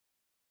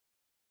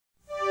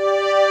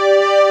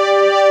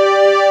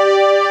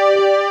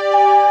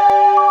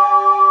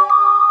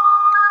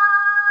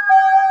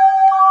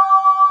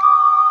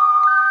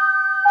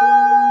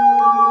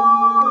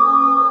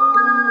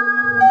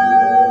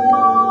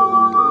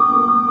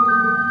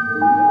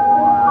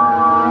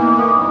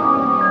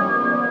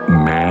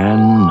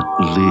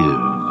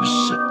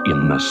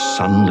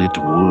sunlit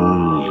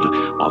world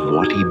of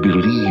what he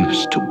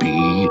believes to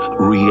be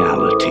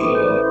reality.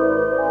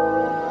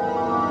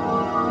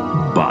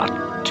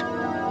 But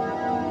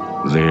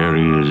there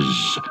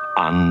is,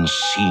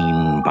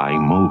 unseen by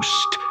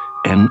most,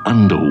 an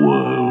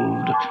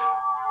underworld,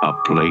 a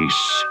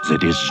place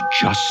that is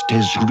just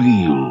as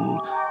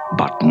real,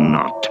 but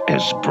not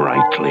as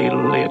brightly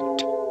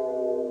lit.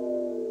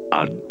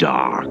 A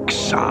dark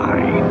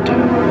side.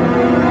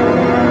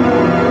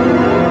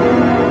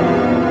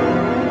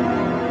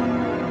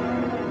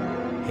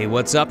 Hey,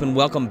 what's up, and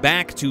welcome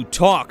back to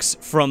Talks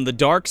from the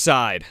Dark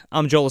Side.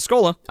 I'm Joel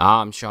Escola.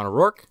 I'm Sean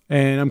O'Rourke.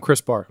 And I'm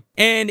Chris Bahr.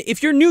 And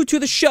if you're new to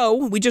the show,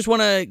 we just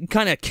want to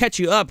kind of catch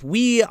you up.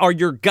 We are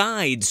your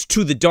guides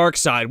to the dark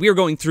side. We are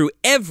going through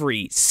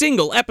every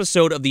single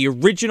episode of the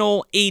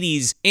original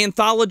 80s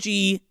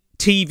anthology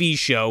TV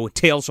show,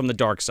 Tales from the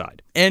Dark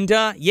Side. And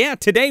yeah,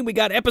 today we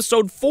got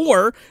episode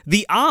 4,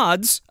 The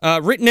Odds,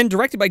 written and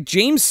directed by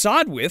James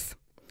Sodwith.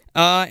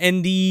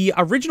 And the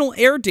original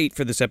air date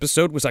for this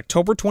episode was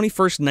October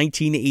 21st,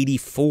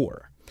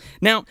 1984.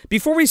 Now,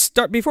 before we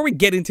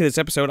get into this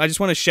episode, I just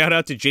want to shout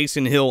out to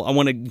Jason Hill. I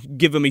want to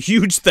give him a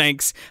huge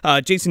thanks.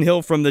 Jason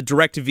Hill from the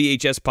Direct to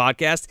VHS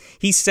podcast.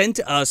 He sent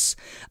us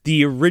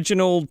the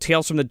original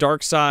Tales from the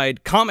Dark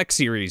Side comic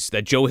series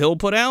that Joe Hill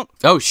put out.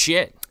 Oh,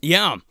 shit.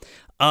 Yeah.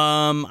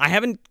 I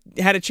haven't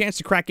had a chance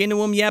to crack into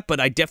them yet, but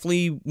I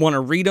definitely want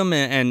to read them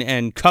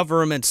and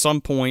cover them at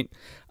some point.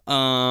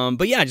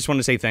 But yeah, I just want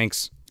to say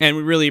thanks, and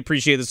we really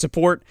appreciate the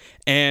support,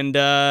 and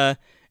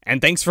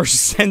thanks for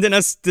sending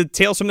us the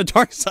Tales from the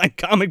Dark Side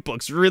comic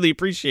books. Really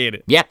appreciate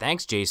it. Yeah,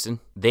 thanks, Jason.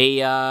 They,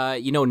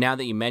 now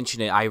that you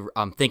mention it,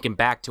 I'm thinking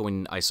back to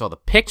when I saw the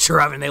picture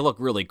of it, and they look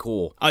really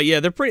cool. Yeah,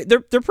 they're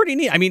pretty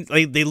neat. I mean,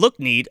 they look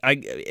neat.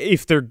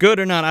 If they're good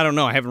or not, I don't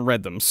know. I haven't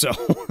read them, so.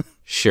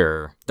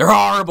 Sure. They're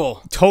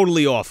horrible.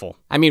 Totally awful.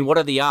 I mean, what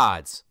are the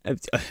odds?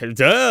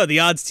 The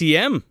odds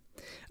TM.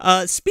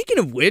 Speaking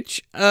of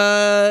which,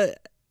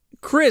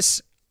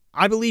 Chris,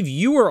 I believe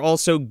you were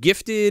also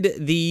gifted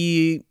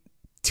the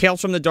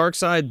Tales from the Dark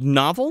Side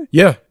novel?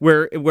 Yeah.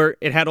 Where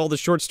it had all the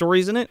short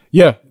stories in it?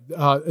 Yeah,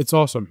 it's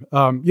awesome.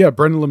 Yeah,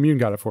 Brendan Lemieux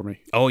got it for me.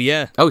 Oh,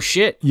 yeah. Oh,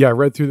 shit. Yeah, I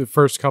read through the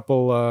first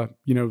couple,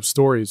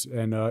 stories,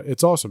 and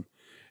it's awesome.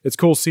 It's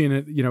cool seeing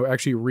it,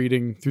 actually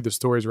reading through the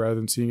stories rather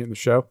than seeing it in the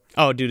show.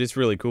 Oh, dude, it's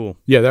really cool.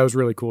 Yeah, that was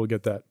really cool to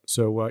get that.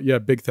 So, yeah,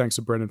 big thanks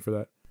to Brendan for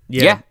that.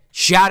 Yeah.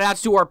 Shout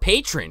outs to our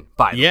patron,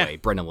 by the way,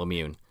 Brendan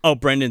Lemieux. Oh,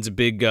 Brendan's a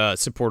big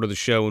supporter of the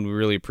show, and we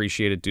really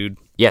appreciate it, dude.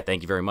 Yeah,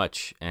 thank you very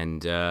much.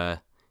 And,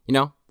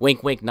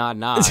 wink, wink, nod,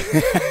 nod.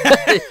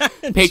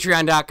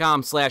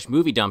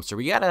 Patreon.com/movie dumpster.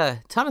 We got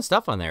a ton of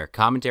stuff on there.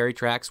 Commentary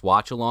tracks,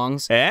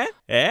 watch-alongs.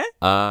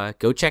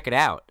 Go check it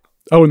out.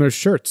 Oh, and there's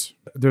shirts.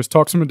 There's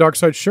Talks from the Dark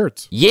Side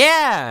shirts.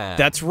 Yeah!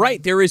 That's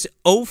right. There is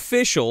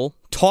official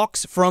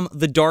Talks from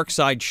the Dark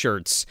Side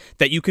shirts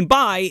that you can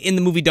buy in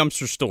the Movie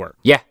Dumpster store.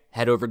 Yeah.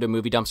 Head over to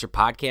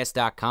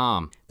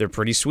moviedumpsterpodcast.com. They're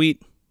pretty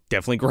sweet.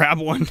 Definitely grab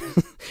one.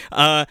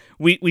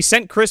 We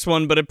sent Chris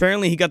one, but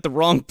apparently he got the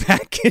wrong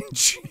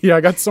package. Yeah,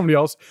 I got somebody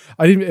else.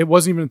 It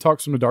wasn't even a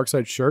Talks from the Dark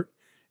Side shirt.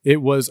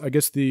 It was, I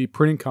guess, the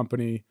printing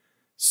company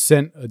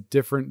sent a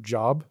different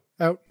job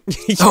out.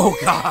 Oh,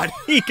 God.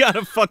 He got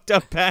a fucked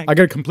up pack. I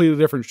got a completely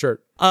different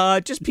shirt.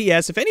 Just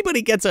P.S. If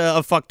anybody gets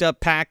a fucked up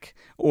pack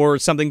or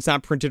something's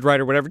not printed right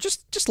or whatever,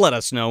 just let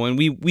us know, and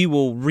we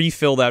will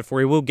refill that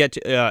for you. We'll get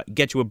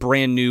you a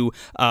brand new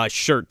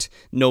shirt,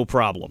 no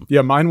problem.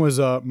 Yeah, mine was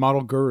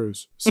Model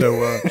Gurus.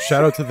 So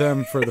shout out to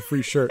them for the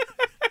free shirt.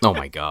 Oh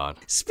my God.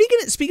 Speaking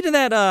of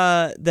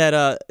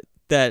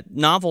that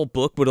novel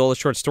book with all the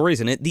short stories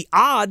in it, The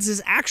Odds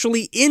is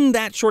actually in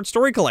that short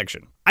story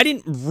collection. I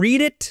didn't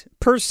read it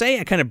per se.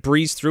 I kind of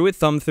breezed through it,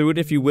 thumbed through it,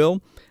 if you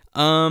will.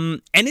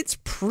 And it's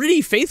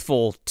pretty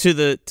faithful to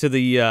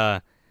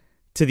the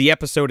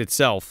episode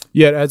itself.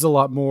 Yeah, it adds a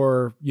lot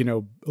more, a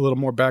little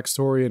more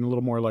backstory and a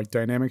little more like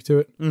dynamic to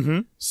it. Mm-hmm.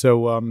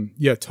 So,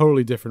 yeah,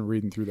 totally different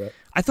reading through that.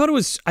 I thought it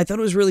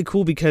was really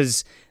cool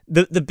because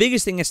the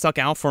biggest thing that stuck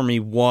out for me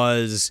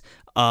was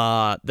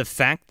the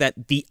fact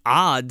that The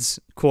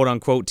Odds, quote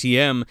unquote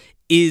TM,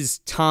 is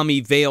Tommy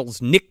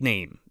Vale's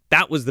nickname.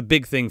 That was the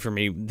big thing for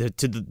me, the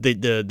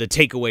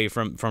takeaway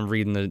from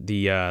reading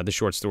the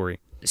short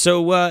story.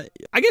 So I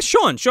guess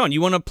Sean,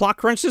 you want to plot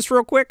crunch this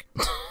real quick?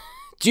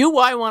 Do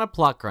I want to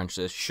plot crunch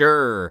this?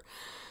 Sure.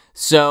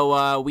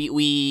 So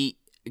we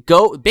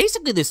go.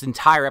 Basically, this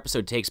entire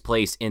episode takes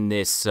place in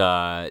this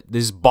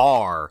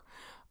bar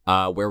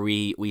where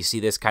we see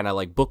this kind of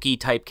like bookie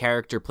type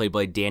character played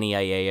by Danny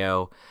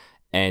Aiello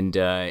and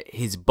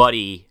his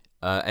buddy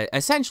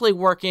essentially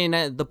working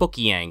at the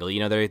bookie angle.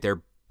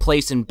 They're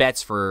placing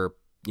bets for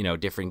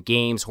different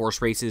games,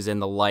 horse races,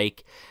 and the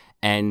like.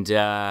 And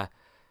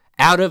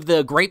out of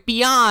the great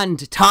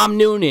beyond, Tom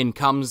Noonan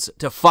comes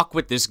to fuck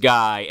with this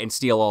guy and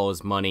steal all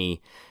his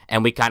money,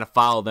 and we kind of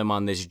follow them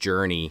on this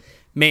journey.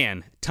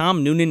 Man,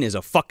 Tom Noonan is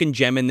a fucking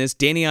gem in this.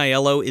 Danny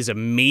Aiello is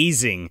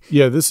amazing.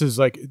 Yeah, this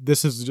is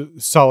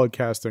solid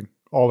casting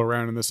all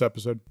around in this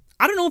episode.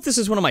 I don't know if this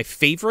is one of my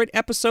favorite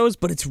episodes,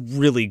 but it's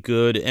really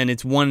good, and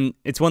it's one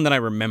that I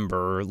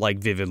remember like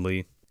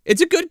vividly.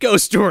 It's a good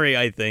ghost story,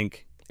 I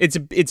think.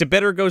 It's a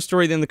better ghost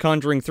story than The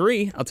Conjuring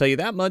 3, I'll tell you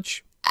that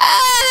much.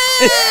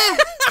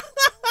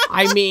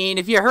 I mean,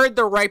 if you heard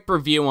the Ripe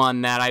review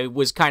on that, I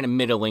was kind of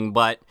middling,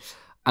 but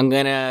I'm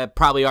gonna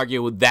probably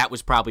argue that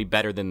was probably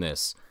better than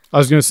this. I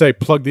was gonna say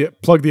plug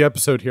the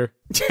episode here.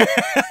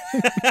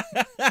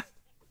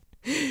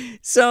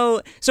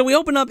 So we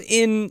open up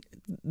in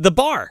the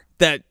bar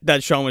that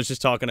Sean was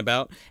just talking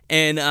about,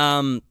 and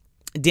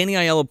Danny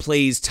Aiello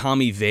plays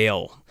Tommy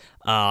Vale.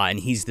 And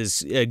he's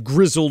this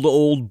grizzled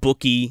old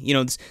bookie, you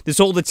know,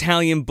 this old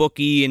Italian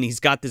bookie, and he's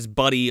got this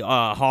buddy,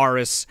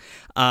 Horace,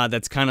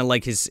 that's kind of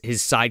like his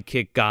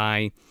sidekick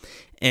guy.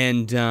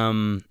 And,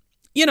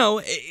 you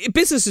know,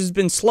 business has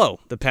been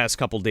slow the past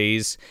couple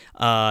days.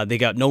 They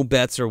got no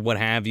bets or what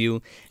have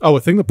you. Oh,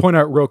 a thing to point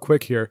out real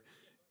quick here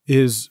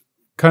is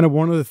kind of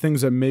one of the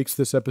things that makes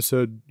this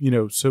episode, you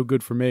know, so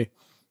good for me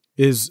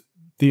is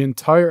the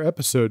entire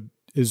episode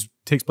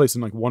takes place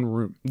in like one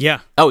room.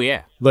 Yeah. Oh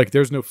yeah. Like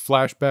there's no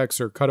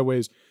flashbacks or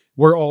cutaways.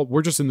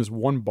 We're just in this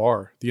one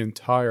bar the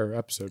entire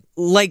episode.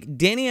 Like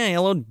Danny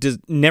Aiello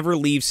never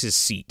leaves his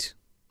seat,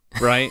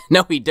 right?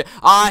 No, he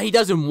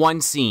does in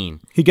one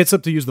scene. He gets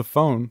up to use the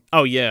phone,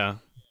 Oh yeah.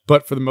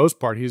 but for the most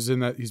part, he's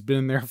been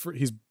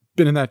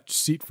in that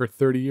seat for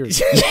 30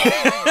 years.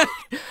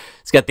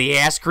 It's got the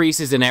ass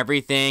creases and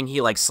everything.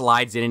 He like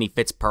slides in and he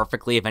fits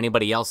perfectly. If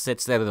anybody else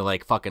sits there, they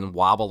like fucking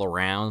wobble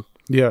around.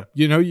 Yeah,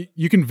 you know,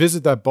 you can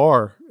visit that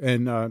bar,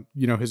 and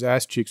you know his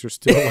ass cheeks are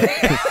still.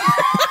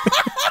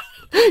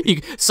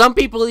 Some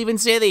people even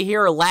say they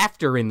hear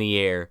laughter in the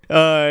air.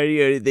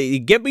 Yeah, they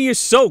give me your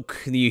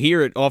soak. You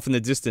hear it off in the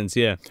distance,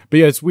 yeah. But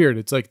yeah, it's weird.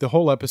 It's like the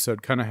whole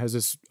episode kind of has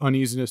this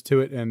uneasiness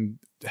to it, and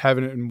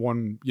having it in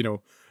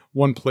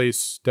one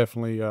place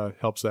definitely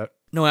helps that.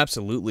 No,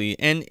 absolutely,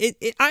 and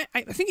I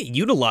think it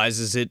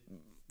utilizes it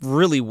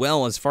really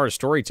well as far as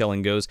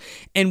storytelling goes.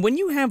 And when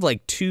you have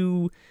like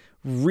two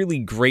really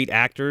great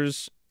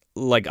actors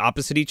like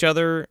opposite each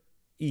other,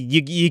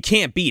 you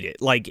can't beat it.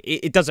 Like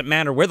it doesn't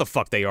matter where the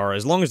fuck they are,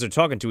 as long as they're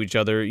talking to each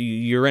other,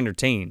 you're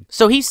entertained.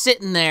 So he's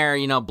sitting there,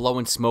 you know,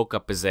 blowing smoke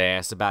up his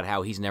ass about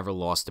how he's never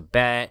lost a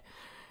bet,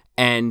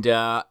 and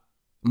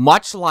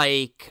much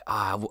like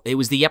it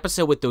was the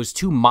episode with those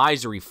two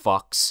misery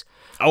fucks.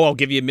 Oh, I'll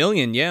give you $1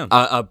 million, yeah.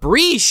 A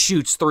breeze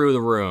shoots through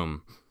the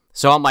room.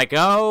 So I'm like,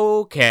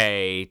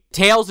 okay,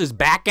 Tails is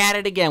back at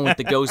it again with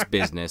the ghost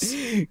business.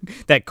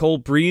 That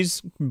cold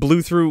breeze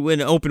blew through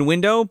an open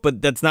window,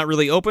 but that's not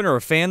really open, or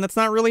a fan that's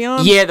not really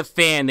on? Yeah, the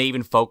fan, they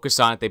even focus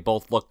on it. They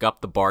both look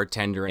up, the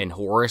bartender and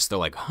Horace. They're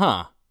like,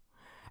 huh.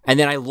 And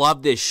then I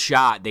love this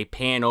shot. They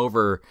pan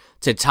over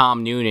to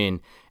Tom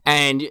Noonan,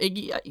 and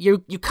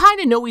you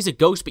kind of know he's a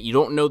ghost, but you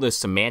don't know the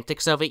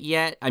semantics of it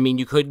yet. I mean,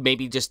 you could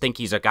maybe just think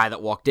he's a guy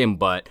that walked in,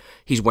 but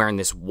he's wearing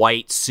this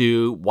white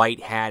suit,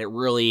 white hat.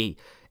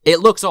 It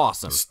looks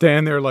awesome.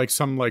 Stand there like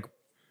some like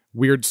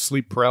weird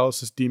sleep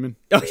paralysis demon.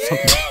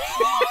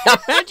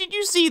 Imagine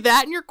you see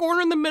that in your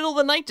corner in the middle of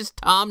the night, just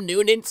Tom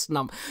Noonan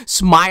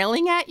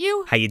smiling at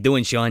you. How you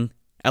doing, Sean?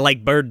 I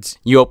like birds.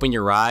 You open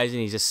your eyes and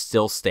he's just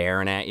still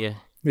staring at you.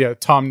 Yeah,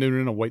 Tom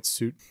Noonan in a white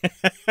suit.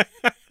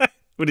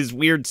 With his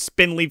weird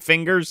spindly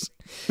fingers.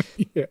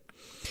 Yeah.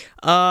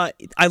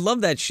 I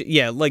love that.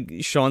 Yeah, like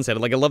Sean said,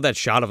 like I love that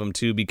shot of him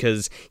too,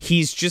 because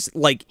he's just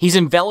like he's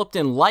enveloped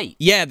in light.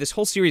 Yeah, this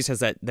whole series has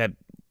that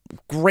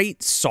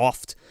great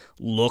soft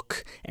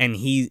look, and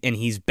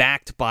he's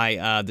backed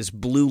by this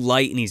blue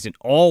light, and he's in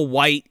all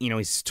white. You know,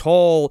 he's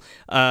tall,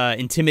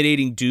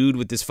 intimidating dude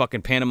with this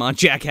fucking Panama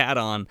Jack hat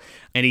on,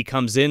 and he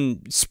comes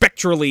in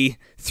spectrally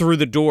through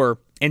the door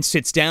and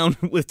sits down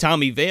with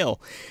Tommy Vale,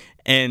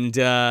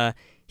 and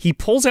he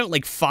pulls out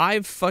like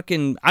 5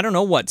 fucking, I don't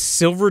know what,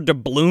 silver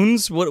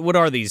doubloons? What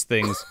are these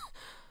things?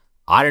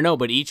 I don't know,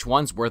 but each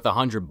one's worth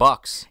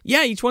 $100.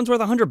 Yeah, each one's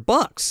worth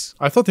 $100.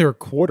 I thought they were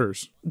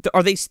quarters.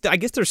 Are they? I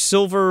guess they're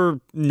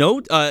silver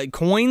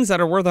coins that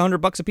are worth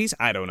 $100 a piece.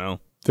 I don't know.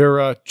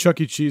 They're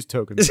Chuck E. Cheese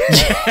tokens.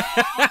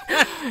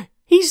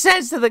 He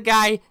says to the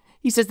guy.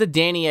 He says to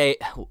Danny.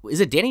 Is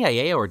it Danny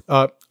Aiello or?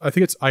 I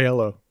think it's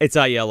Aiello. It's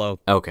Aiello.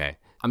 Okay.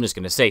 I'm just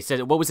going to say,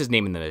 what was his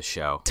name in this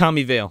show?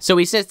 Tommy Vale. So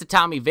he says to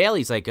Tommy Vale,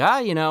 he's like,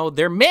 you know,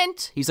 they're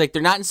mint. He's like,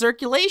 they're not in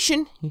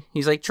circulation.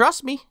 He's like,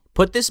 trust me,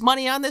 put this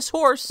money on this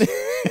horse.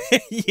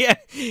 Yeah,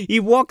 he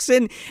walks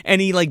in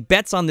and he like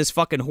bets on this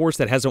fucking horse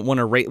that hasn't won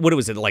a race. What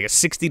was it, like a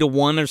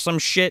 60-1 or some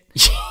shit?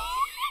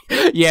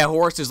 Yeah,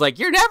 horse is like,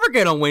 you're never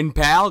going to win,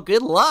 pal.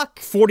 Good luck.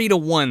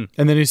 40-1.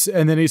 And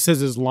then he says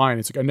his line.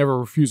 It's like, I never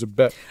refuse a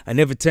bet. I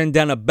never turned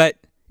down a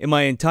bet in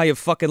my entire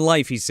fucking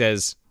life, he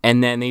says.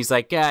 And then he's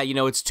like, you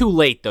know, it's too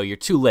late, though. You're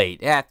too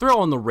late. Yeah, throw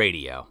on the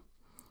radio.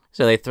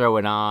 So they throw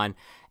it on,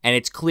 and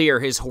it's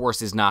clear his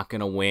horse is not going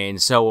to win.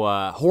 So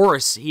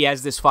Horace, he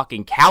has this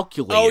fucking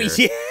calculator. Oh,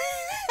 yeah.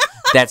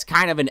 That's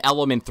kind of an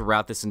element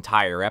throughout this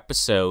entire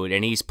episode,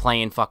 and he's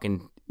playing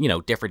fucking, you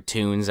know, different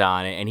tunes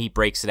on it, and he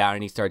breaks it out,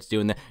 and he starts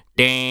doing the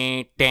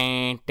Dan,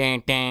 dan,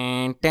 dan,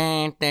 dan,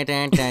 dan, dan,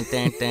 dan, dan,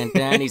 dan, dan,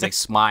 dan. He's like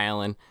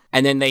smiling.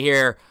 And then they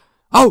hear,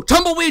 oh,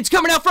 Tumbleweed's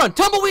coming out front.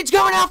 Tumbleweed's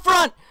coming out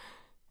front.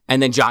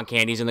 And then John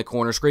Candy's in the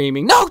corner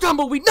screaming, no,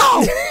 Tumbleweed,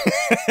 no.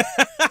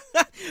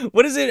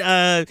 What is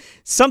it?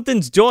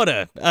 Something's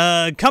daughter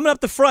coming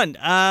up the front,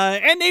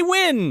 and they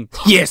win.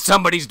 Yeah,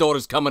 somebody's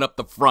daughter's coming up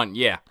the front,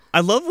 yeah. I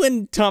love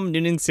when Tom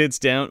Noonan sits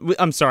down.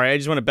 I'm sorry, I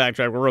just want to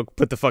backtrack.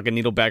 Put the fucking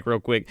needle back real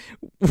quick.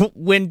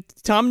 When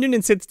Tom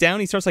Noonan sits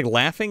down, he starts like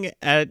laughing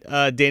at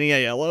Danny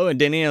Aiello, and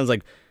Danny Aiello's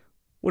like,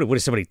 what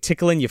is somebody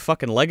tickling your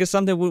fucking leg or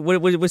something?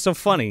 What's so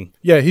funny?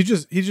 Yeah, he's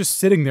just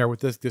sitting there with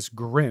this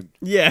grin.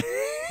 Yeah.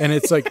 And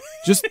it's like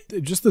just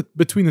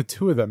between the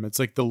two of them, it's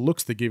like the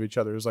looks they gave each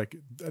other is like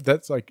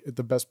that's like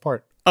the best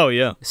part. Oh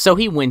yeah. So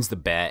he wins the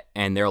bet,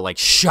 and they're like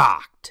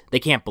shocked. They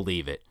can't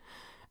believe it.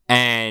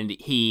 And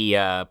he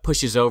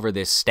pushes over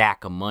this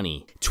stack of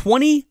money.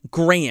 20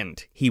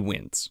 grand he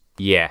wins.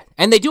 Yeah.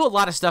 And they do a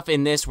lot of stuff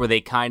in this where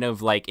they kind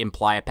of like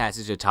imply a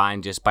passage of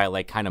time just by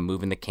like kind of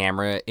moving the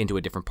camera into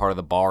a different part of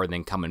the bar and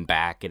then coming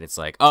back. And it's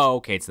like, oh,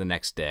 okay, it's the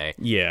next day.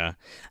 Yeah.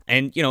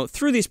 And,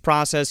 through this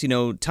process,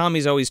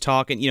 Tommy's always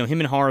talking.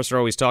 Him and Horace are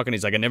always talking.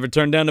 He's like, I never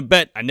turned down a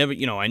bet. I never,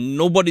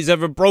 nobody's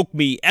ever broke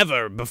me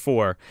ever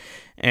before.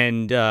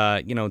 And,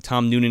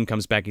 Tom Noonan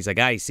comes back. He's like,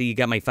 I see you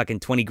got my fucking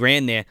 20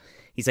 grand there.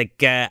 He's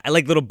like, I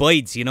like little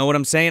birds, you know what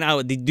I'm saying?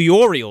 The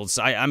Orioles.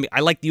 I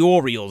like the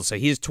Orioles. So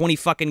here's 20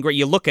 fucking great.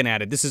 You're looking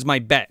at it. This is my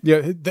bet.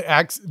 Yeah,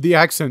 the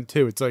accent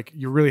too. It's like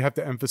you really have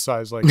to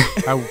emphasize like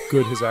how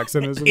good his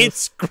accent is.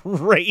 It's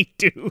great,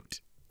 dude.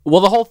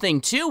 Well, the whole thing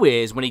too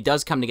is when he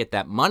does come to get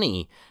that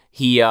money,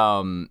 he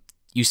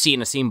you see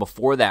in a scene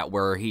before that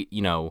where he,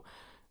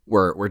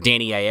 where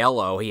Danny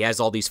Aiello, he has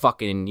all these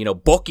fucking,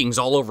 bookings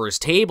all over his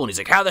table, and he's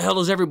like, how the hell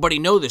does everybody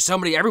know this?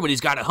 Everybody's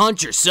got a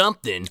hunch or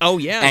something. Oh,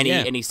 yeah,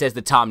 and he says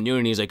to Tom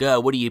Noonan, he's like,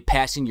 what are you,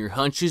 passing your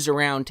hunches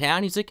around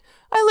town? He's like,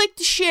 I like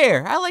to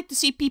share. I like to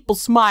see people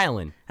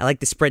smiling. I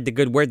like to spread the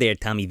good word there,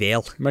 Tommy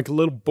Vale. Like a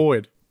little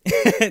Boyd.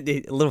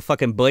 A little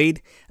fucking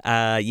Boyd.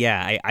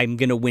 I'm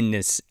gonna win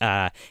this,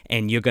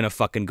 and you're gonna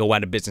fucking go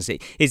out of business.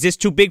 Is this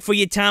too big for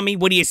you, Tommy?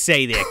 What do you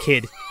say there,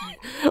 kid?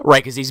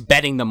 Right, because he's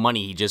betting the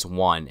money he just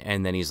won,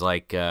 and then he's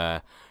like,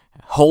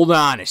 hold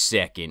on a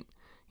second.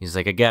 He's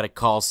like, I gotta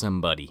call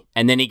somebody.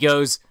 And then he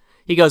goes,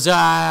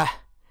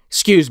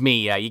 excuse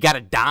me, you got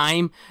a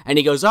dime? And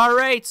he goes, all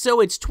right, so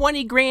it's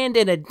 20 grand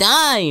and a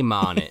dime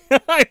on it.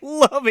 I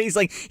love it. He's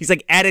like,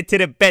 add it to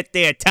the bet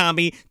there,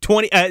 Tommy.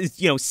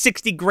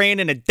 60 grand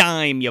and a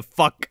dime, you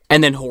fuck.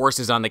 And then Horace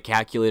is on the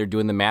calculator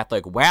doing the math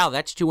like, wow,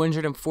 that's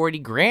 240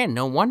 grand.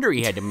 No wonder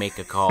he had to make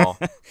a call.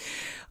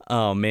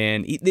 Oh,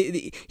 man.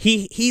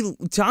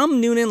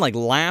 Tom Noonan, like,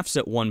 laughs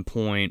at one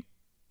point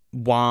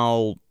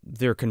while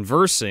they're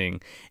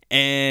conversing,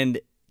 and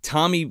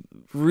Tommy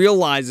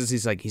realizes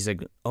he's like,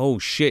 oh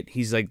shit.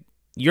 He's like,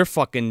 you're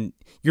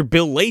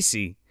Bill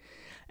Lacey.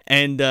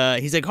 And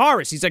he's like,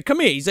 Horace, he's like,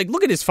 come here. He's like,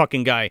 look at this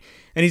fucking guy.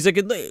 And he's like,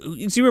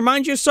 does he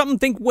remind you of something?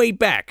 Think way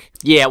back.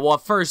 Yeah, well,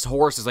 at first,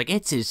 Horace is like,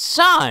 it's his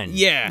son.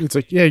 Yeah. It's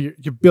like, yeah,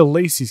 you're Bill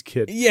Lacey's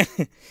kid. Yeah.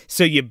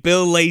 So you're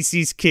Bill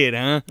Lacey's kid,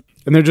 huh?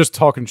 And they're just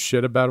talking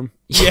shit about him.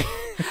 Yeah.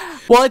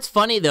 Well, it's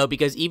funny, though,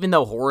 because even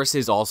though Horace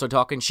is also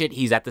talking shit,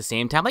 he's at the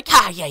same time like,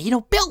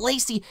 Bill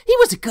Lacey, he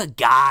was a good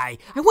guy.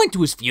 I went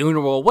to his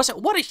funeral.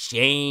 What a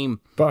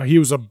shame. But he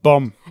was a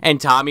bum. And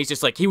Tommy's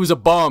just like, he was a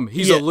bum.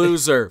 He's a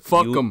loser.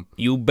 Fuck him.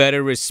 You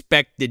better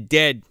respect the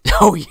dead.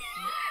 Oh, yeah.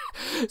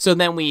 So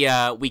then we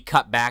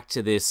cut back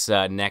to this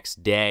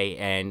next day,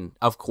 and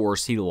of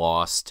course he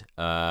lost.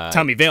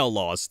 Tommy Vale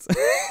lost.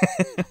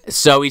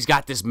 So he's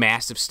got this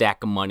massive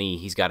stack of money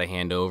he's got to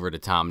hand over to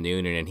Tom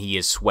Noonan, and he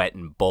is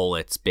sweating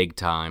bullets big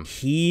time.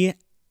 He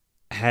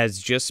has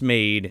just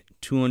made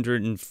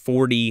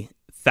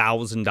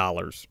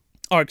 $240,000.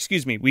 Oh,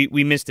 excuse me,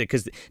 we missed it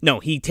because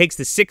he takes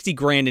the 60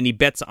 grand and he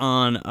bets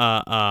on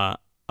a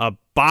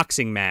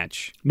boxing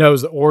match. No, it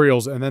was the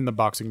Orioles and then the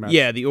boxing match.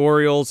 Yeah, the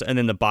Orioles and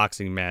then the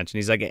boxing match. And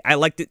he's like, I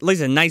like it.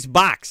 Listen, nice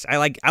box. I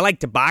like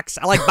to box.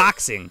 I like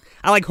boxing.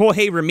 I like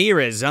Jorge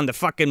Ramirez on the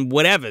fucking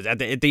whatever at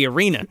the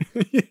arena.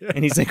 Yeah.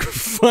 And he's like,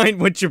 fine,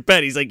 what's your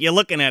bet? He's like, you're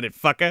looking at it,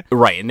 fucker.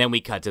 Right, and then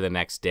we cut to the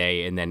next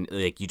day, and then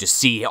like you just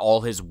see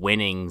all his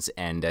winnings,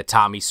 and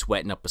Tommy's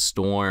sweating up a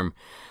storm,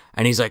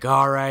 and he's like,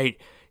 all right.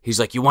 He's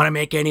like, you want to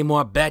make any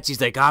more bets? He's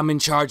like, I'm in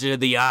charge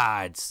of the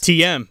odds.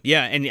 TM,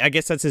 yeah, and I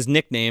guess that's his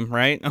nickname,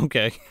 right?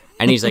 Okay.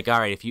 And he's like, all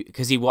right,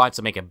 because he wants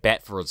to make a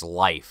bet for his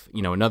life.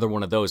 Another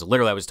one of those.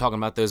 Literally, I was talking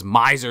about those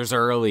misers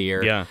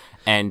earlier. Yeah.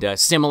 And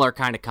similar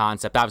kind of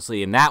concept.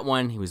 Obviously, in that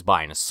one, he was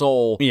buying a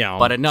soul. Yeah.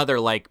 But another,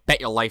 like,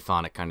 bet your life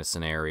on it kind of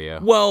scenario.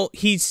 Well,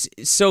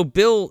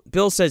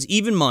 Bill says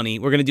even money.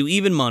 We're going to do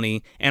even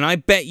money. And I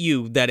bet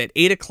you that at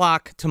 8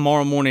 o'clock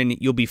tomorrow morning,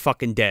 you'll be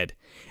fucking dead.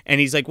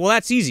 And he's like, well,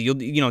 that's easy.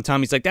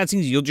 Tommy's like, that's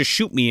easy. You'll just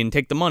shoot me and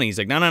take the money. He's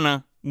like,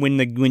 no.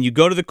 When you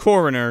go to the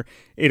coroner,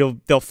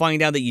 they'll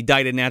find out that you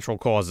died of natural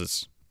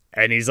causes.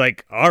 And he's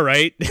like, all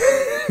right.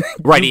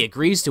 Right, he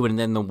agrees to it, and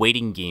then the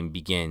waiting game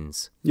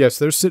begins. Yes,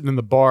 they're sitting in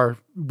the bar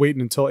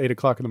waiting until 8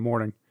 o'clock in the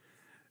morning.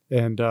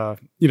 and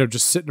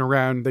just sitting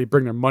around. They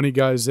bring their money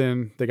guys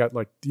in. They got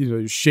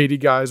shady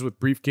guys with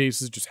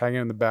briefcases just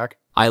hanging in the back.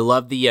 I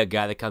love the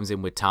guy that comes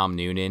in with Tom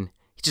Noonan.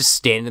 He's just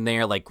standing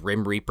there like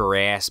Grim Reaper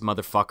ass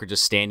motherfucker,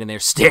 just standing there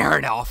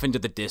staring off into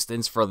the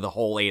distance for the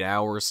whole 8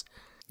 hours.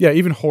 Yeah,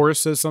 even Horace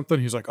says something.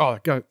 He's like, "Oh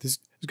God, this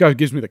guy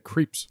gives me the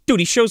creeps." Dude,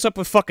 he shows up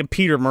with fucking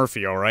Peter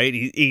Murphy, all right?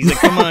 He's like,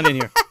 come on in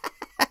here.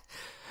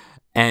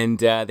 And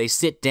they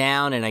sit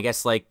down, and I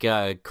guess like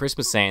Chris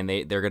was saying,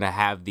 they're going to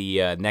have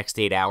the next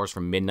 8 hours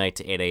from midnight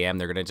to 8 a.m.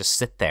 They're going to just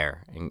sit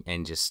there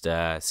and just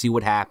see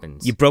what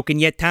happens. You broken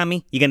yet,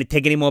 Tommy? You going to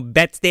take any more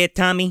bets there,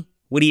 Tommy?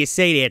 What do you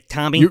say there,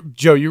 Tommy?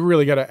 Joe, you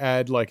really got to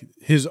add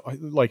his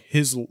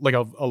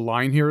a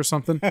line here or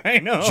something. I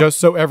know. Just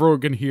so everyone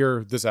can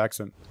hear this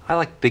accent. I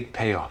like big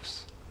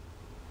payoffs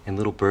and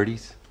little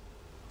birdies.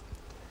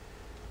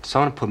 So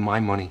I'm going to put my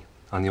money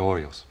on the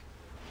Orioles.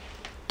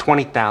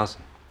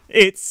 20,000.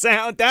 It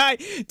sound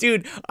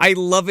dude, I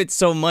love it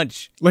so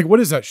much. Like, what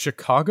is that?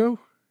 Chicago?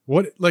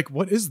 What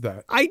is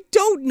that? I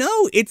don't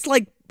know. It's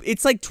like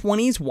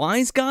 20s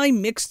wise guy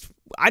mixed.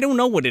 I don't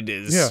know what it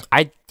is.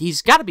 Yeah.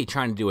 He's got to be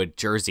trying to do a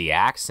Jersey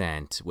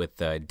accent with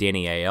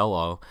Danny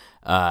Aiello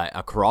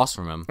across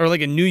from him. Or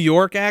like a New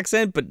York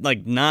accent, but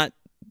like not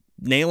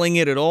nailing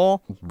it at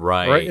all.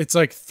 Right. It's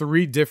like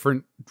three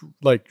different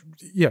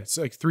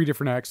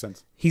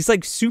accents. He's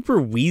like super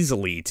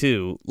weaselly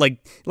too.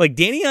 Like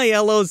Danny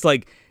Aiello's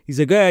like, he's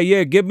like,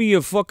 yeah, give me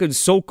your fucking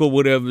soak or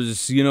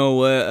whatever's,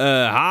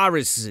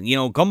 Horace,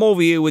 come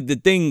over here with the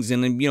things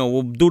and then,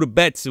 we'll do the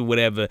bets or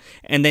whatever.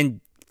 And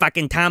then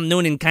fucking Tom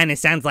Noonan kind of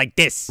sounds like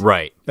this.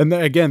 Right. And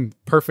then again,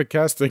 perfect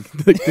casting.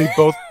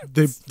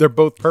 They're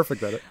both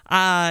perfect at it.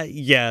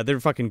 Yeah, they're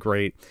fucking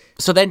great.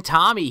 So then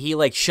Tommy, he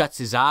like shuts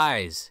his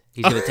eyes.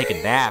 He's gonna take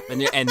a nap,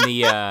 and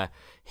the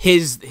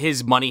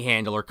his money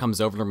handler comes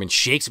over to him and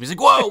shakes him. He's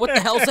like, "Whoa, what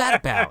the hell's that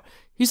about?"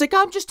 He's like,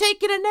 "I'm just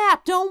taking a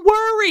nap. Don't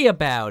worry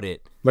about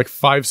it." Like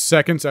 5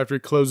 seconds after he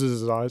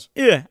closes his eyes.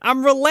 Yeah,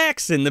 I'm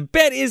relaxing. The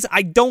bet is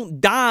I don't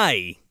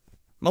die.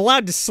 I'm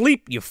allowed to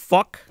sleep, you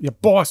fuck. Yeah,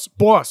 boss.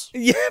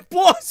 Yeah,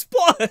 boss.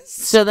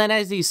 So then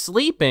as he's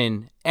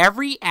sleeping,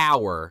 every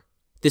hour,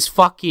 this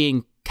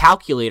fucking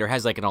calculator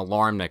has like an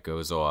alarm that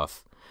goes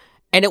off.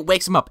 And it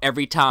wakes him up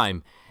every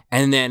time.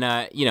 And then,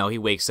 he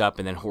wakes up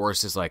and then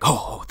Horace is like,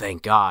 oh,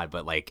 thank God.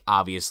 But like,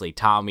 obviously,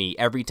 Tommy,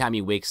 every time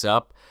he wakes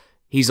up,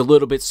 he's a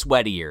little bit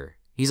sweatier.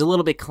 He's a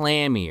little bit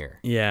clammier.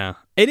 Yeah.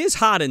 It is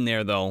hot in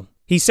there, though.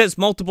 He says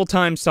multiple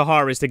times to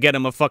Horace to get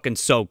him a fucking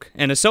soak.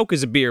 And a soak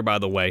is a beer, by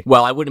the way.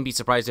 Well, I wouldn't be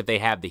surprised if they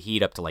have the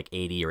heat up to like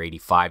 80 or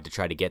 85 to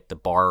try to get the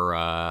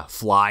bar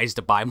flies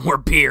to buy more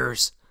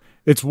beers.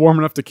 It's warm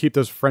enough to keep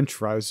those French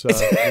fries.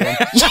 Yeah,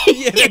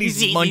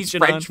 he's eating these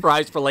French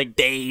fries for like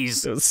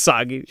days. Those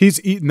soggy. He's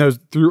eating those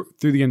through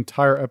the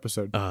entire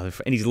episode. And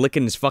he's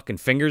licking his fucking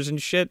fingers and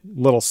shit.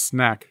 Little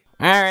snack.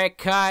 All right,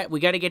 cut. We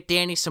got to get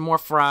Danny some more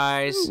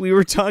fries. We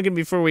were talking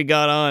before we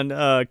got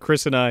on,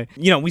 Chris and I.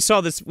 We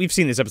saw this. We've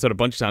seen this episode a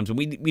bunch of times, and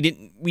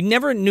we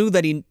never knew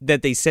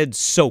that they said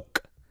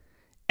soak,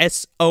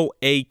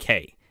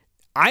 S-O-A-K.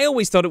 I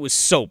always thought it was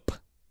soap.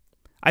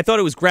 I thought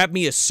it was grab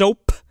me a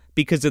soap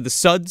because of the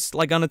suds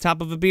like on the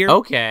top of a beer.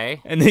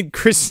 Okay. And then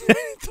Chris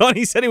thought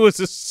he said it was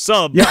a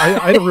sub. Yeah,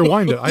 I had to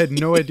rewind it. I had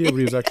no idea what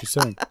he was actually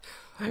saying.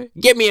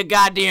 Give me a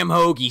goddamn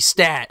hoagie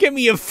stat. Give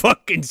me a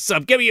fucking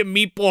sub. Give me a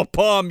meatball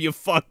palm, you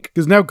fuck.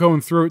 Because now going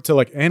through it to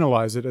like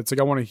analyze it, it's like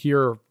I want to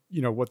hear,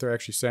 what they're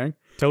actually saying.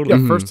 Totally.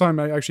 Yeah, first time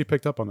I actually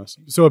picked up on this.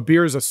 So a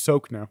beer is a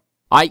soak now.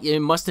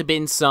 It must have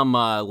been some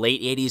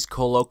late 80s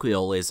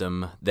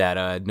colloquialism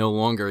that no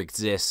longer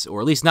exists,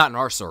 or at least not in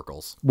our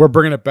circles. We're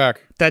bringing it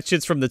back. That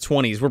shit's from the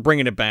 20s. We're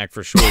bringing it back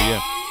for sure,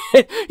 yeah.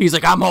 He's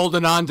like, I'm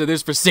holding on to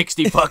this for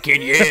 60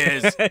 fucking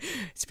years.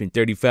 It's been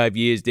 35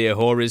 years there,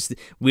 Horace.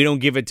 We don't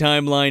give a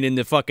timeline in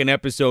the fucking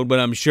episode, but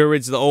I'm sure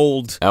it's the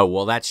old. Oh,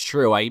 well, that's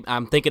true.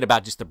 I'm thinking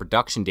about just the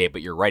production date,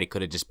 but you're right. It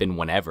could have just been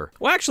whenever.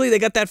 Well, actually, they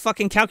got that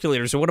fucking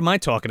calculator, so what am I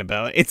talking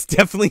about? It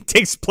definitely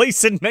takes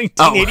place in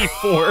 1984.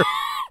 Oh.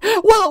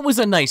 Well, it was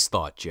a nice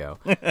thought, Joe.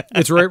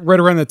 It's right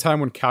around the time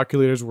when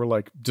calculators were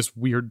like just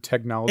weird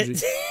technology.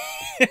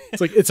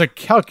 It's like, it's a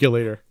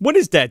calculator. What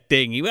is that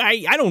thing?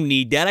 I don't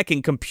need that. I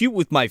can compute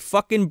with my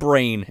fucking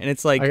brain. And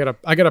it's like,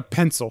 I got a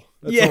pencil.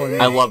 That's all I need.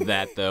 I love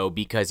that, though,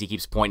 because he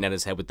keeps pointing at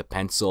his head with the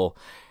pencil.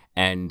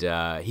 And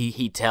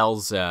he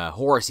tells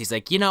Horace, he's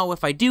like,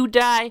 if I do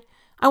die,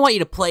 I want you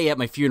to play at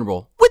my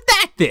funeral with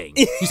that thing.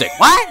 He's like,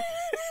 what?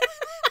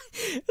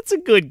 That's a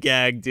good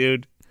gag,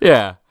 dude.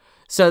 Yeah.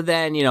 So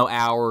then,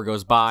 hour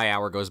goes by.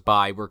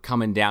 We're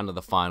coming down to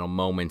the final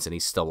moments, and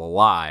he's still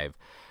alive.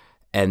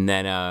 And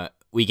then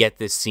we get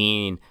this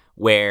scene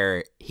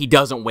where he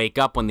doesn't wake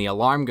up when the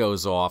alarm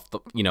goes off,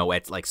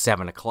 at like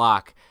 7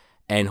 o'clock.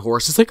 And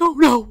Horace is like, oh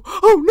no,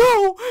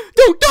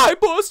 don't die,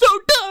 boss,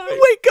 don't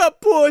Wake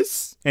up,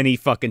 puss! And he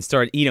fucking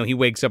he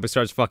wakes up and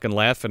starts fucking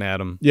laughing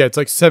at him. Yeah, it's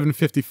like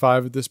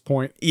 7:55 at this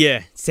point.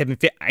 Yeah,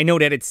 I know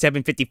that it's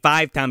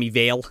 7:55, Tommy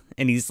Vale.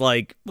 And he's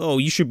like, oh,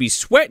 you should be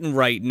sweating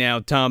right now,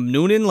 Tom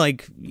Noonan.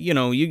 Like,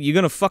 you're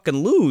gonna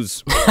fucking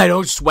lose. I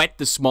don't sweat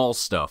the small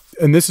stuff.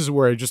 And this is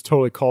where he just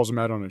totally calls him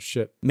out on his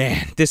shit.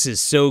 Man, this is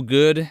so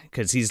good,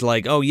 because he's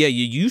like, oh yeah,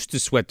 you used to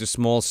sweat the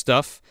small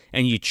stuff,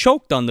 and you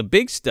choked on the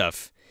big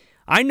stuff.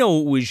 I know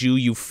it was you,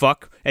 you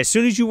fuck. As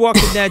soon as you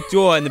walked in that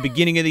door in the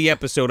beginning of the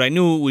episode, I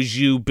knew it was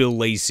you, Bill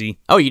Lacey.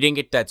 Oh, you didn't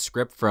get that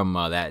script from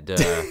that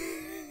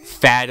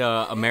fat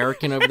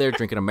American over there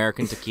drinking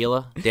American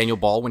tequila? Daniel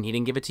Baldwin, he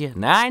didn't give it to you?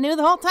 Nah, I knew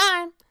the whole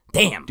time.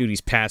 Damn. Dude,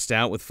 he's passed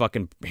out with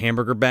fucking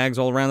hamburger bags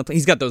all around the place.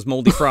 He's got those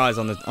moldy fries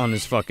on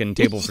his fucking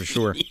table for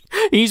sure.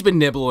 He's been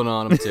nibbling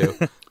on them, too.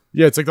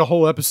 Yeah, it's like the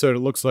whole episode, it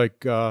looks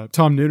like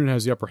Tom Noonan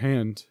has the upper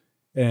hand.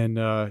 And,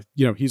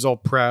 he's all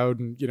proud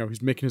and,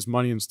 he's making his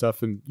money and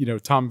stuff. And,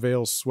 Tom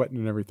Vale's sweating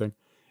and everything.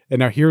 And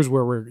now here's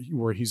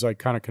where he's like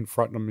kind of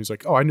confronting him. He's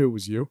like, oh, I knew it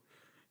was you.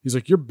 He's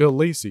like, you're Bill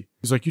Lacey.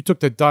 He's like, you took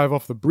that dive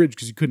off the bridge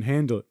because you couldn't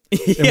handle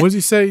it. And what does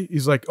he say?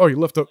 He's like, oh, you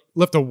left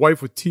a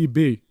wife with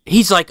TB.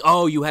 He's like,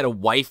 oh, you had a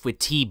wife with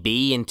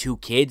TB and 2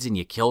 kids and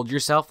you killed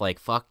yourself? Like,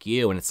 fuck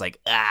you. And it's like,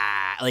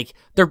 like,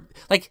 they're,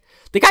 like,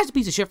 the guy's a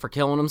piece of shit for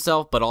killing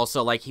himself, but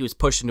also, like, he was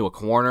pushed into a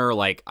corner.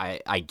 Like,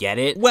 I get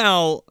it.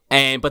 Well.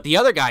 But the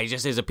other guy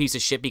just is a piece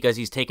of shit because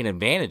he's taking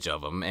advantage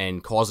of him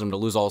and caused him to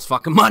lose all his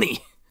fucking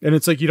money. And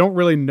it's like, you don't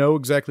really know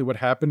exactly what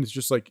happened. It's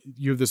just like,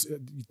 you have this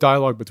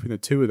dialogue between the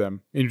two of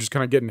them, and you're just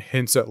kind of getting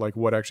hints at, like,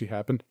 what actually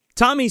happened.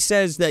 Tommy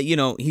says that,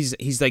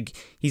 he's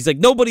like,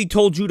 nobody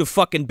told you to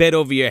fucking bet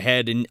over your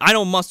head, and I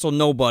don't muscle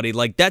nobody.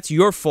 Like, that's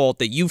your fault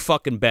that you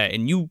fucking bet,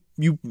 and you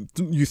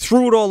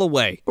threw it all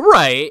away.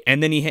 Right.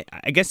 And then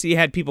I guess he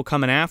had people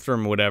coming after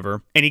him or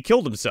whatever, and he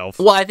killed himself.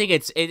 Well, I think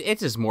it's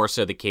just more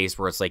so the case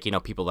where it's like,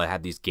 people that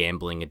have these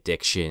gambling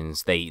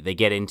addictions, they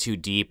get in too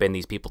deep and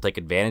these people take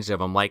advantage of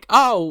them. Like,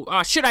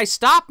 should I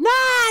stop? Nah,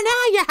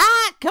 you're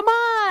hot. Come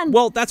on.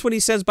 Well, that's what he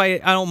says by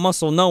I don't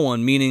muscle no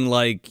one, meaning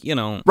like,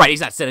 Right,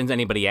 he's not sending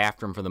anybody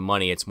after him for the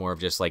money. It's more of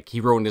just like he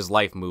ruined his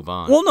life, move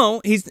on. Well,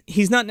 no,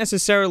 he's not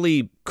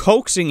necessarily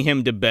coaxing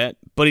him to bet,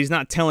 but he's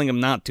not telling him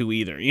not to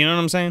either. You know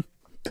what I'm saying?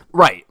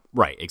 Right,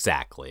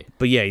 exactly.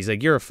 But yeah, he's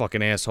like, you're a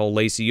fucking asshole,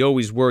 Lacey. You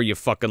always were, you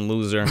fucking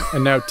loser.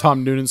 And now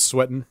Tom Noonan's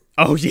sweating.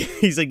 Oh, yeah.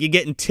 He's like, you're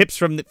getting tips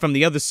from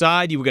the other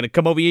side. You were going to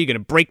come over here. You're going to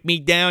break me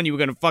down. You were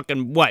going to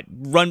fucking,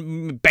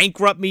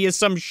 bankrupt me or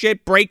some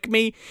shit? Break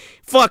me?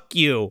 Fuck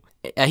you.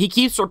 He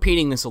keeps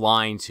repeating this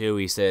line, too.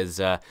 He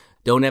says,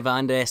 don't ever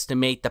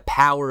underestimate the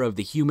power of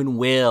the human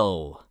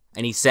will.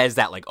 And he says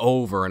that, like,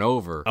 over and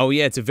over. Oh,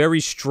 yeah. It's a very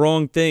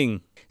strong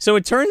thing. So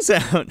it turns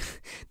out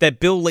that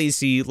Bill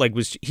Lacey, like,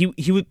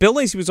 Bill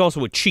Lacey was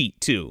also a cheat,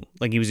 too.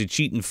 Like, he was a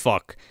cheating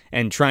fuck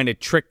and trying to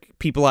trick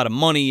people out of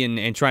money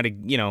and trying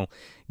to,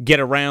 get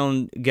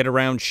around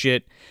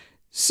shit.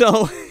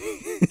 So,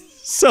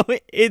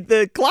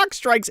 the clock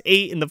strikes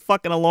 8 and the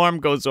fucking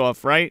alarm goes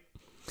off, right?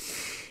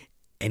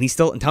 And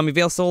Tommy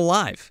Vale's still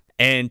alive.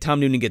 And Tom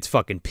Noonan gets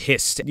fucking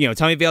pissed.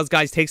 Tommy Vale's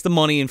guys takes the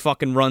money and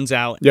fucking runs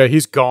out. Yeah,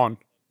 he's gone.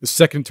 The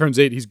second turns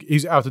 8,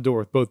 he's out the door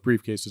with both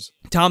briefcases.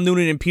 Tom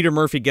Noonan and Peter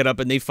Murphy get up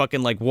and they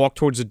fucking like walk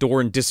towards the door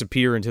and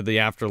disappear into the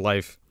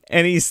afterlife.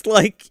 And he's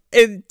like,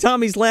 and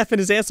Tommy's laughing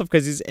his ass off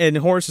and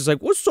Horace is like,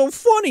 what's so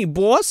funny,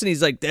 boss? And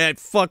he's like, that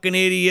fucking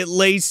idiot,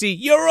 Lacey.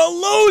 You're a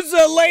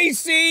loser,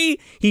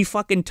 Lacey. He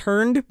fucking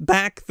turned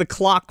back the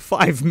clock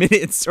 5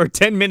 minutes or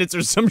 10 minutes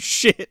or some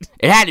shit.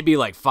 It had to be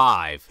like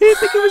 5. I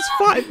think it was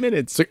 5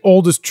 minutes. It's the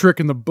oldest trick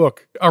in the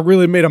book. I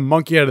really made a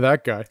monkey out of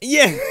that guy.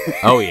 Yeah.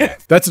 Oh, yeah.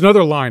 That's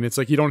another line. It's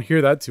like you don't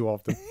hear that too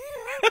often.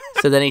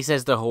 So then he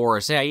says to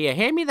Horace, yeah,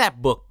 hand me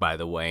that book, by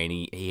the way.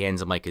 And he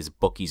hands him like his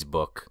bookie's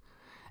book.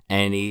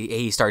 And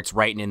he starts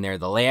writing in there,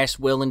 the last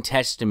will and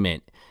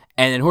testament.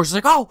 And then Horace is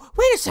like, oh,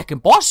 wait a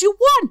second, boss, you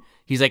won.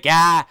 He's like,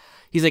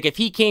 if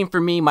he came for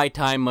me, my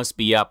time must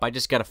be up. I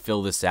just got to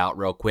fill this out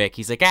real quick.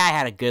 He's like, I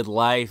had a good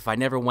life. I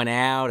never went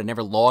out. I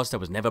never lost. I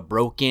was never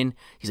broken.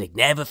 He's like,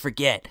 never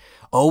forget.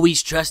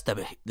 Always trust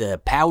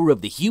the power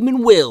of the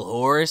human will,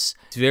 Horace.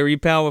 It's very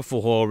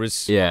powerful,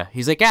 Horace. Yeah.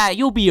 He's like,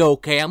 you'll be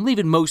okay. I'm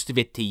leaving most of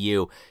it to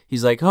you.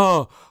 He's like,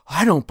 oh,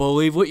 I don't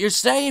believe what you're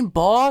saying,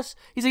 boss.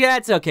 He's like,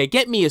 that's okay.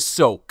 Get me a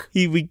soak.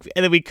 And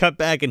then we cut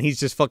back and he's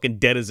just fucking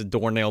dead as a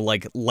doornail,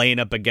 like laying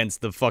up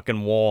against the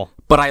fucking wall.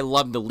 But I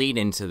love the lead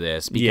into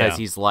this because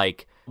he's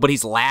like, but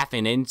he's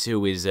laughing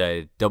into his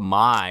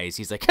demise.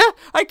 He's like,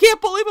 I can't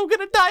believe I'm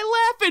going to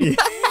die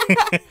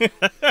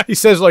laughing. He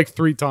says like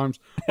 3 times,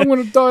 I'm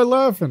going to die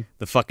laughing.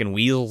 The fucking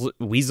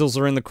weasels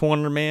are in the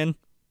corner, man.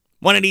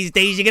 One of these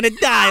days you're going to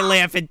die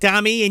laughing,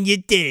 Tommy, and you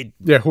did.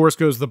 Yeah, Horace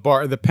goes to the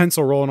bar, the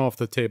pencil rolling off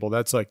the table.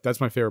 That's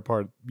my favorite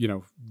part.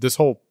 This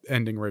whole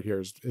ending right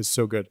here is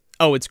so good.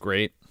 Oh, it's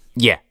great.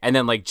 Yeah, and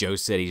then like Joe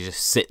said, he's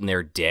just sitting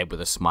there dead with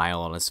a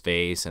smile on his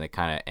face, and it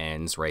kind of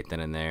ends right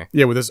then and there.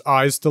 Yeah, with his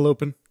eyes still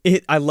open.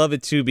 I love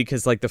it too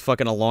because like the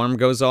fucking alarm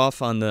goes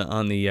off on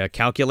the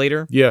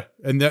calculator. Yeah,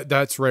 and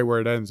that's right where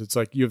it ends. It's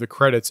like you have the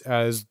credits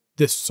as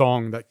this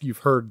song that you've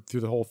heard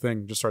through the whole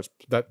thing just starts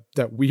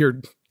that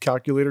weird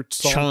calculator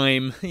song.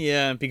 Chime,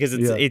 yeah, because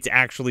it's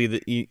actually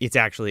it's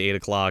actually 8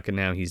 o'clock, and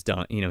now he's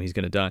done. He's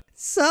gonna die.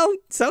 So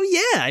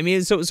yeah, I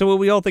mean, so what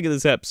we all think of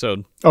this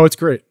episode? Oh, it's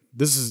great.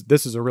 This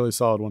is a really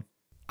solid one.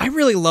 I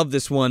really love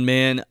this one,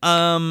 man.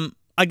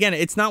 Again,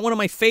 it's not one of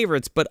my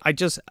favorites, but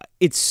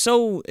it's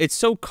so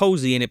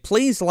cozy, and it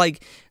plays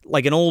like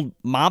an old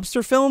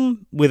mobster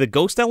film with a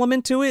ghost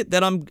element to it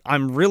that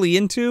I'm really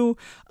into.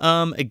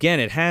 Again,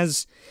 it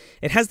has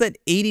that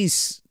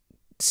 80s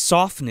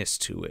softness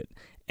to it,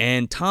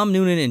 and Tom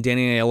Noonan and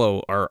Danny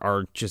Aiello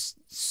are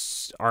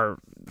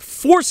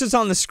forces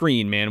on the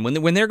screen, man.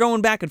 When they're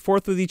going back and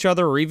forth with each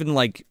other, or even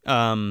like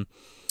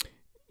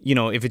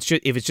if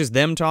it's just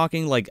them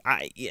talking,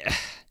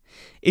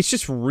 it's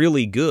just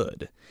really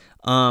good.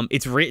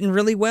 It's written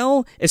really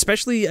well,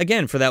 especially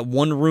again for that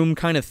one room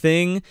kind of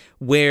thing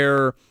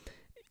where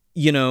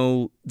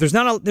there's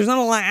not a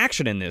lot of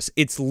action in this.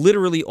 It's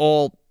literally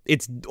all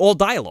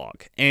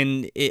dialogue,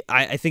 and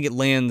I think it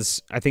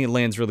lands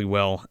really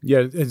well.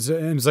 Yeah, it's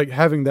like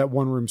having that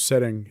one room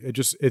setting.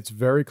 It's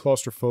very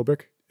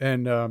claustrophobic,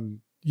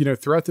 and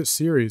throughout this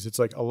series, it's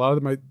like a lot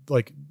of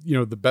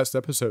the best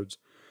episodes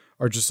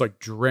are just like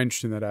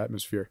drenched in that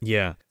atmosphere.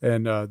 Yeah,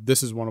 and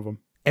this is one of them.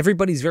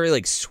 Everybody's very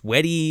like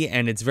sweaty,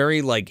 and it's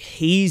very like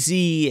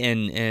hazy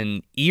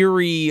and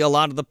eerie. A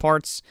lot of the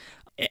parts,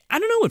 I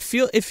don't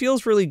know. It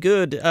feels really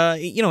good.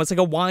 It's like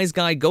a wise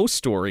guy ghost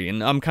story,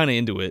 and I'm kind of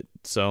into it.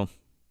 So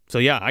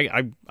yeah,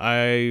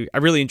 I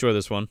really enjoy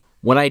this one.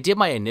 When I did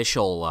my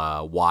initial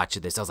watch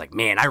of this, I was like,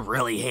 man, I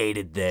really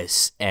hated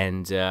this,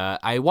 and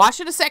I watched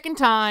it a second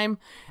time,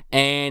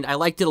 and I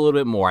liked it a little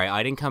bit more.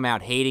 I didn't come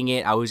out hating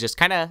it. I was just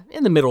kind of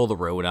in the middle of the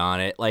road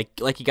on it, like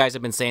you guys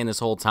have been saying this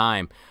whole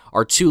time.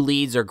 Our two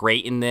leads are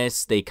great in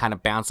this. They kind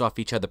of bounce off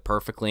each other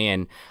perfectly,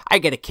 and I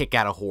get a kick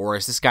out of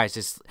Horace. This guy's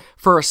just,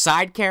 for a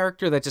side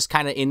character that's just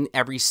kind of in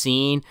every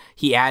scene,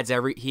 he adds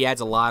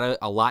a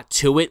lot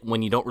to it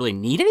when you don't really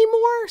need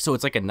anymore. So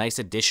it's like a nice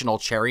additional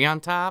cherry on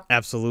top.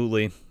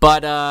 Absolutely.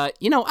 But I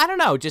don't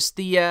know. Just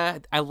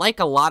I like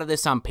a lot of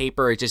this on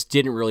paper. It just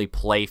didn't really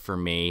play for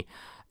me.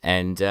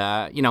 And,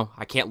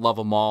 I can't love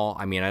them all.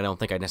 I mean, I don't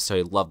think I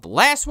necessarily love the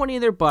last one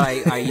either,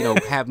 but I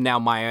have now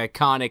my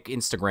iconic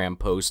Instagram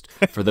post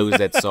for those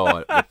that saw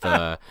it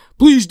with,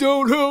 please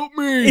don't help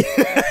me.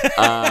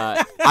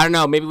 I don't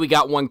know. Maybe we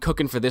got one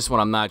cooking for this one.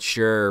 I'm not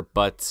sure,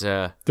 but,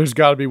 there's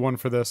gotta be one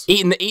for this.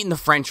 Eating the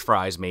French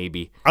fries,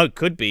 maybe. Oh, it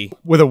could be.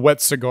 With a wet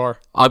cigar.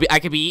 I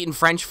could be eating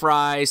French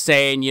fries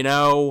saying,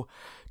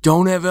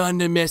 don't ever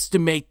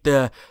underestimate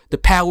the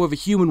power of a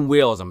human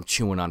will as I'm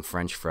chewing on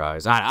French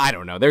fries. I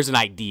don't know. There's an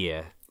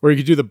idea. Or you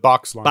could do the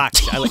box line.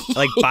 Box. I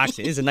like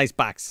boxing. It's a nice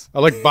box. I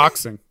like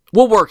boxing.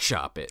 We'll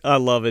workshop it. I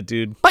love it,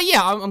 dude. But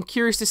yeah, I'm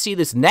curious to see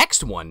this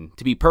next one,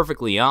 to be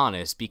perfectly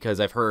honest, because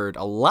I've heard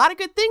a lot of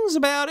good things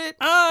about it.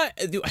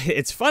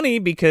 It's funny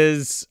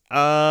because,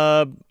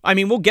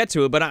 we'll get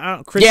to it,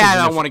 but Chris. Yeah,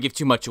 I don't want to give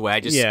too much away. I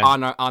just,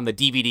 on the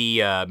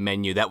DVD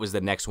menu, that was the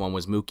next one,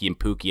 was Mookie and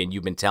Pookie, and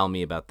you've been telling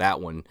me about that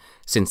one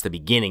since the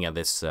beginning of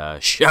this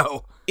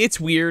show. It's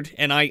weird,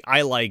 and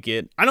I like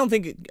it. I don't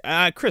think,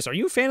 Chris, are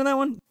you a fan of that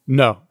one?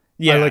 No.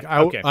 Yeah,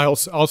 okay.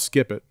 I'll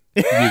skip it,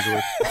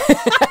 usually.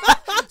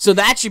 So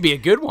that should be a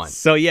good one.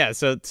 So yeah,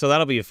 so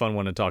that'll be a fun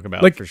one to talk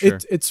about for sure.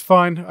 It's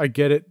fine. I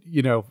get it.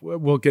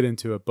 We'll get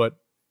into it, but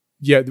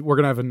yeah, we're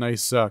gonna have a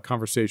nice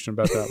conversation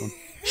about that one.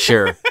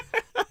 Sure.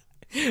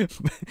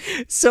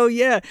 So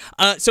yeah,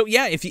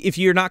 if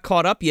you're not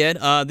caught up yet,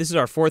 this is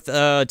our fourth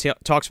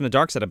Talks from the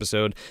Darkside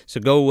episode. So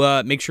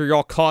go make sure you're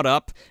all caught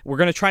up. We're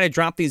gonna try to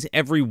drop these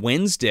every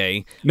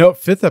Wednesday. No,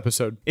 5th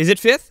episode. Is it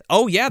 5th?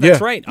 Oh yeah,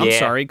 that's right. I'm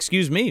sorry.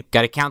 Excuse me.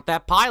 Got to count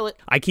that pilot.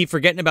 I keep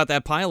forgetting about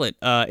that pilot.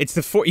 It's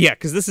the 4th. Yeah,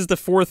 because this is the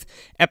 4th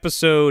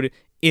episode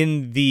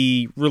in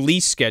the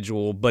release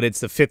schedule, but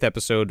it's the 5th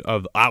episode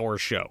of our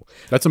show.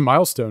 That's a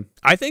milestone.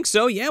 I think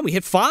so. Yeah, we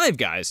hit 5,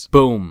 guys.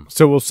 Boom.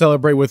 So we'll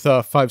celebrate with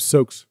 5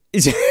 soaks.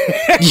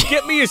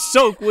 Get me a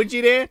soak, would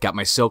you, there? Got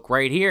my soak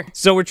right here.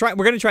 So we're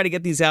gonna try to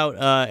get these out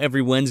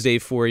every Wednesday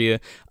for you,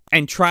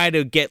 and try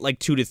to get like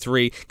 2 to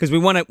 3, because we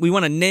want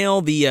to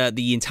nail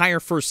the entire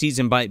first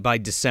season by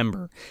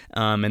December,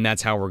 and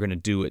that's how we're gonna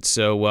do it.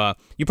 So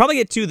you probably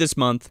get 2 this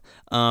month,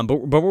 but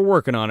we're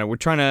working on it. We're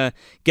trying to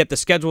get the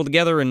schedule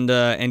together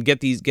and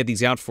get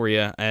these out for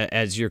you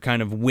as your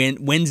kind of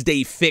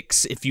Wednesday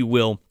fix, if you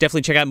will.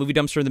 Definitely check out Movie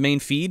Dumpster, the main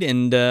feed,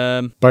 and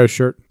buy a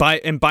shirt. Buy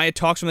a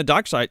Talks from the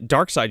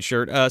Darkside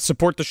shirt.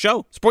 Support the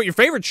show. Support your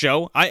favorite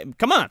show.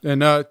 Come on.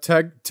 And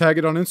tag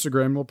it on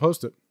Instagram. We'll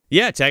post it.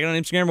 Yeah, tag it on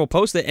Instagram. We'll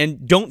post it.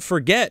 And don't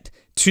forget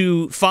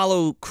to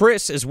follow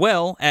Chris as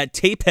well at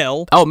Tape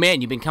Hell. Oh, man,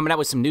 you've been coming out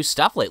with some new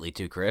stuff lately,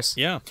 too, Chris.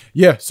 Yeah.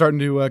 Yeah,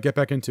 starting to get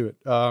back into it.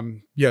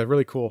 Yeah,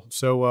 really cool.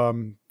 So,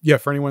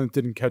 for anyone that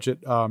didn't catch it,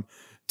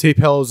 Tape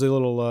Hell is a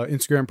little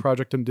Instagram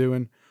project I'm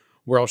doing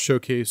where I'll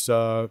showcase,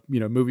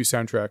 movie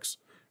soundtracks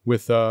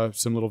with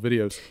some little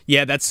videos.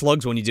 Yeah, that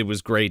slugs one you did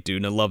was great, dude,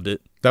 and I loved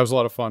it. That was a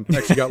lot of fun. I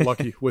actually got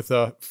lucky with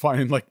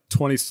finding like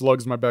 20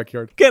 slugs in my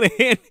backyard. Got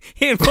a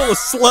handful of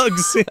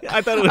slugs.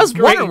 I thought it was I was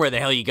great. wondering where the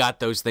hell you got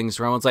those things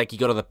from. It's like you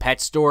go to the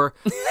pet store.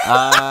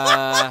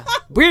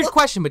 Weird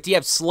question, but do you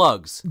have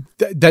slugs?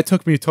 That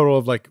took me a total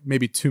of like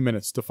maybe 2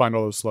 minutes to find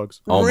all those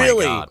slugs. Oh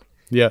Really? my god.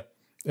 Yeah.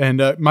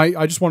 And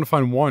I just want to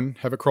find one,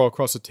 have it crawl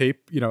across the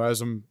tape,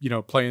 as I'm,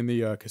 playing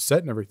the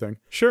cassette and everything.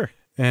 Sure.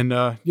 And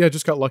yeah,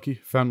 just got lucky.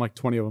 Found like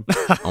 20 of them.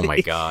 Oh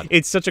my god.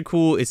 It's such a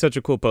cool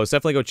post.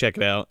 Definitely go check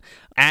it out.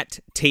 At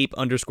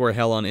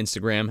 @tape_hell on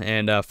Instagram,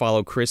 and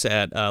follow Chris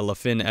at La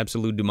Fin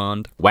Absolute du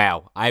Monde.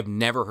 Wow, I've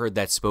never heard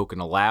that spoken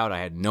aloud. I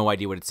had no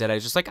idea what it said. I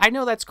was just like, I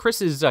know that's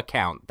Chris's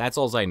account. That's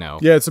all I know.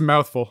 Yeah, it's a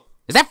mouthful.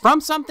 Is that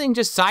from something?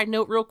 Just side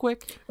note real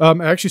quick. I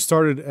actually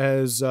started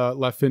as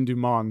La Fin du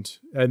Monde,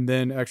 and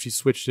then actually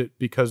switched it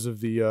because of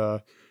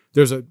the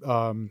there's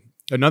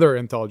another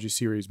anthology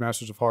series,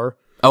 Masters of Horror.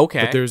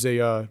 Okay. But there's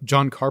a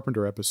John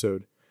Carpenter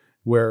episode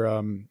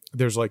where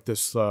there's like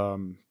this,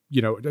 Joe,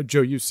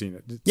 you've seen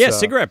it. It's,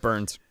 Cigarette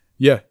burns.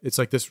 Yeah, it's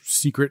like this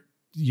secret,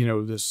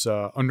 this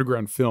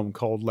underground film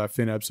called La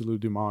Fin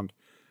Absolute du Monde.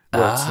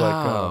 Where it's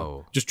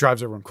like, just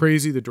drives everyone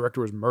crazy. The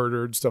director was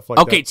murdered, stuff like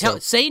that. Okay,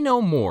 say no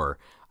more.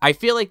 I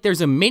feel like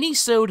there's a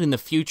mini-sode in the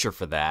future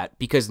for that,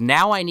 because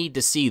now I need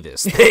to see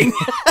this thing.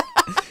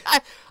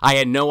 I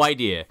had no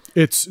idea.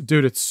 It's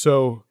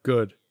so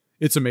good.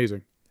 It's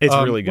amazing. It's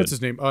really good. What's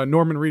his name?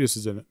 Norman Reedus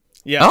is in it.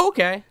 Yeah. Oh,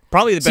 okay.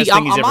 Probably the best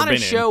thing he's ever been in. I'm on a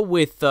show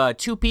with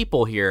two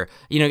people here.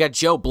 I got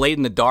Joe Blade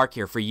in the Dark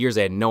here for years.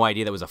 I had no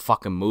idea that was a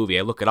fucking movie.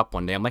 I look it up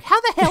one day. I'm like,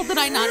 how the hell did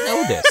I not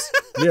know this?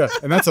 Yeah,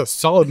 and that's a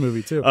solid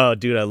movie, too. Oh,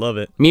 dude, I love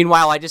it.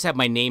 Meanwhile, I just have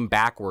my name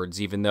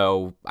backwards, even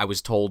though I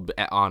was told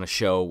on a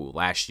show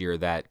last year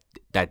that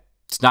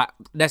it's not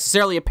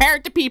necessarily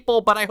apparent to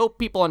people, but I hope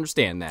people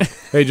understand that.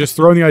 Hey, just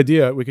throwing the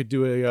idea, we could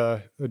do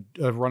a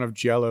run of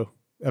Aiello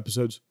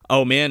episodes.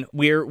 Oh man,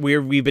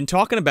 we've been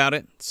talking about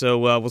it, so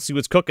we'll see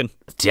what's cooking.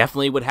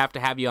 Definitely would have to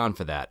have you on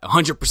for that,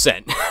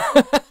 100%.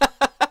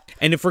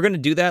 And if we're gonna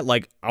do that,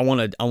 like I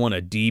want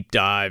to deep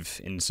dive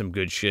in some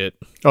good shit.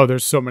 Oh,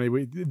 there's so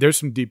many. There's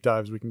some deep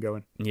dives we can go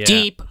in. Yeah.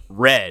 Deep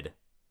Red,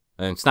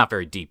 and it's not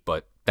very deep,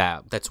 but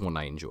that's one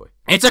I enjoy.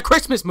 It's a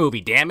Christmas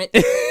movie, damn it.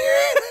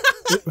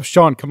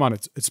 Sean, come on,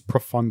 it's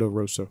Profondo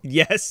Rosso.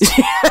 Yes.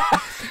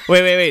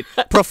 Wait.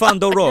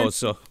 Profondo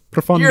Rosso.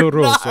 Profondo You're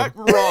Rosso. not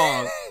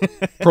wrong.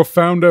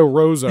 Profondo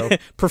Rosso.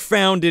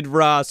 Profounded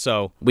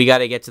Rosso. We got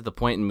to get to the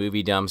point in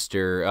Movie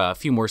Dumpster. A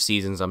few more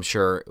seasons, I'm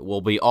sure,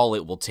 will be all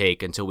it will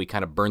take until we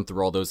kind of burn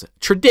through all those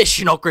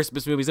traditional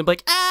Christmas movies and be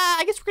like,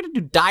 I guess we're going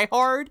to do Die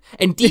Hard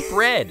and Deep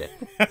Red.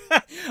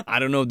 I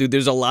don't know, dude.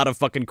 There's a lot of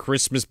fucking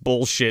Christmas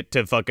bullshit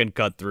to fucking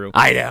cut through.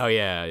 I know,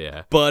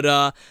 yeah.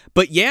 But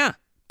yeah.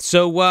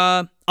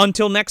 So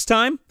until next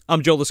time,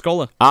 I'm Joe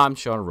Lascola. I'm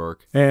Sean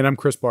O'Rourke. And I'm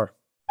Chris Bahr.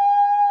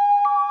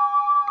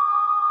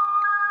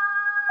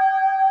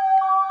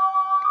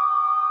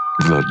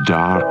 The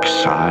dark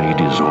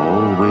side is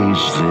always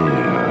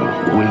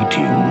there,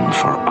 waiting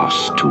for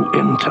us to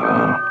enter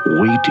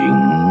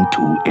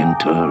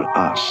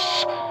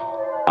us.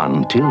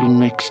 Until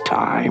next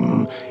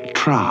time,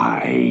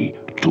 try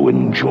to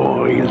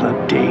enjoy the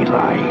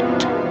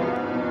daylight.